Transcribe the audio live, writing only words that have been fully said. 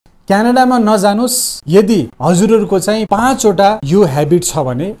क्यानाडामा नजानुस् यदि हजुरहरुको चाहिँ 5 वटा यो ह्याबिट छ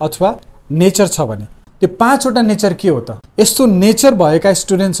भने अथवा नेचर छ भने। त्यो 5 वटा नेचर के हो त? यस्तो नेचर भएका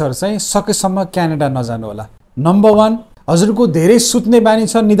स्टुडेन्ट्सहरु चाहिँ सकेसम्म क्यानाडा नजानु होला। नम्बर 1, हजुरको धेरै सुत्ने बानी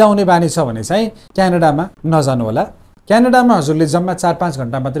छ, निदाउने बानी छ भने चाहिँ क्यानाडामा नजानु होला। क्यानाडामा हजुरले जम्मा 4-5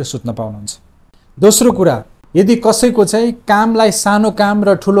 घण्टा मात्रै सुत्न पाउनुहुन्छ। दोस्रो कुरा, यदि कसैको चाहिँ कामलाई सानो काम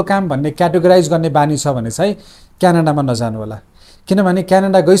र ठुलो काम भन्ने क्याटेगोराइज गर्ने बानी छ भने चाहिँ क्यानाडामा नजानु होला। किनभने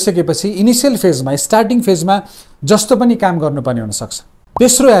क्यानाडा गइसकेपछि इनिशियल फेजमा, स्टार्टिङ फेजमा जस्तो पनि काम गर्नुपर्ने हुन सक्छ।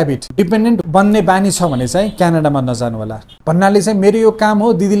 तेस्रो ह्याबिट, डिपेन्डेन्ट बन्ने बानी छ भने चाहिँ क्यानाडामा नजानु होला। भन्नाले चाहिँ मेरो यो काम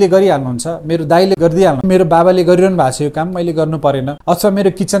हो, दिदीले गरिहाल्नुहुन्छ, मेरो दाइले गरिदिइहाल्नु, मेरो बाबाले गरिरहनु भएको छ यो काम, मैले गर्नु परेन, अथवा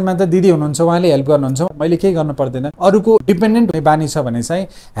मेरो किचनमा त दिदी हुनुहुन्छ, उहाँले हेल्प गर्नुहुन्छ, मैले केही गर्नु पर्दैन। अरूको डिपेन्डेन्ट हुने बानी छ भने चाहिँ,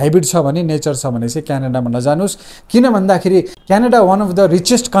 ह्याबिट छ भने, नेचर छ भने चाहिँ क्यानाडामा नजानुस्। किन भन्दाखेरि Canada one of the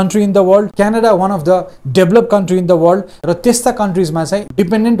richest country in the world, Canada one of the develop country in the world, र त्यस्ता कन्ट्रिजमा चाहिँ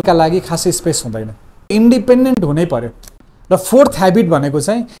डिपेन्डेन्टका लागि खासै स्पेस हुँदैन, इन्डिपेन्डेन्ट हुनै पर्यो। र फोर्थ ह्याबिट भनेको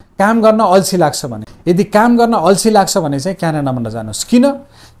चाहिँ काम गर्न अल्छी लाग्छ भने। यदि काम गर्न अल्छी लाग्छ भने चाहिँ क्यानाडामा नजानुस्।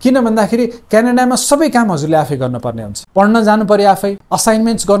 किन भन्दाखेरि क्यानाडामा सबै काम हजुरले आफै गर्नुपर्ने हुन्छ। पढ्न जानु पर्यो आफै,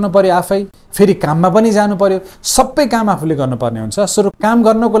 असाइनमेन्ट्स गर्नु पर्यो आफै, फेरि काममा पनि जानु पर्यो, सबै काम आफूले गर्नुपर्ने हुन्छ। सो काम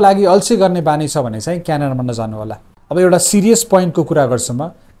गर्नको लागि अल्छी गर्ने बानी छ भने चाहिँ क्यानाडामा नजानु होला। अब एउटा सिरियस पोइन्टको कुरा गर्छु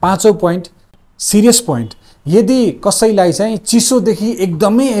म। 5औं पोइन्ट, सिरियस पोइन्ट, यदि कसैलाई चाहिँ चिसोदेखि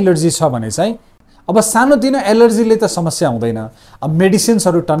एकदमै एलर्जी छ भने चाहिँ, अब सानोतिनो एलर्जीले त समस्या हुँदैन, अब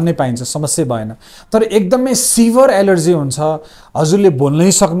मेडिसिन्सहरु टन्नै पाइन्छ, समस्या भएन। तर एकदमै सिभियर एलर्जी हुन्छ, हजुरले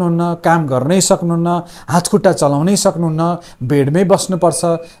बोल्नै सक्नुहुन्न, काम गर्नै सक्नुहुन्न, हातखुट्टा चलाउनै सक्नुहुन्न, बेडमै बस्नुपर्छ,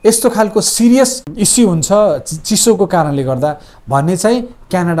 यस्तो खालको सिरियस इस्यु हुन्छ चिसोको कारणले गर्दा भन्ने चाहिँ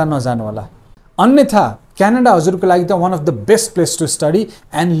क्यानाडा नजानु होला। अन्यथा क्यानाडा हजुरको लागि त one of the best place to study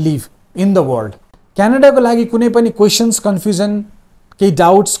and live in the world. क्यानाडाको लागि कुनै पनि क्वेशन्स, कन्फ्युजन, केही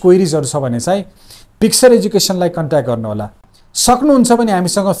डाउट्स, क्वेरीजहरु छ भने चाहिँ पिक्चर एजुकेसनलाई कन्ट्याक्ट गर्नु होला। सक्नुहुन्छ भने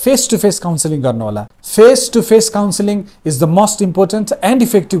हामीसँग फेस टु फेस काउन्सिलिङ गर्नु होला। Face to face counselling is the most important and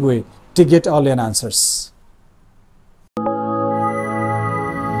effective way to get all your answers.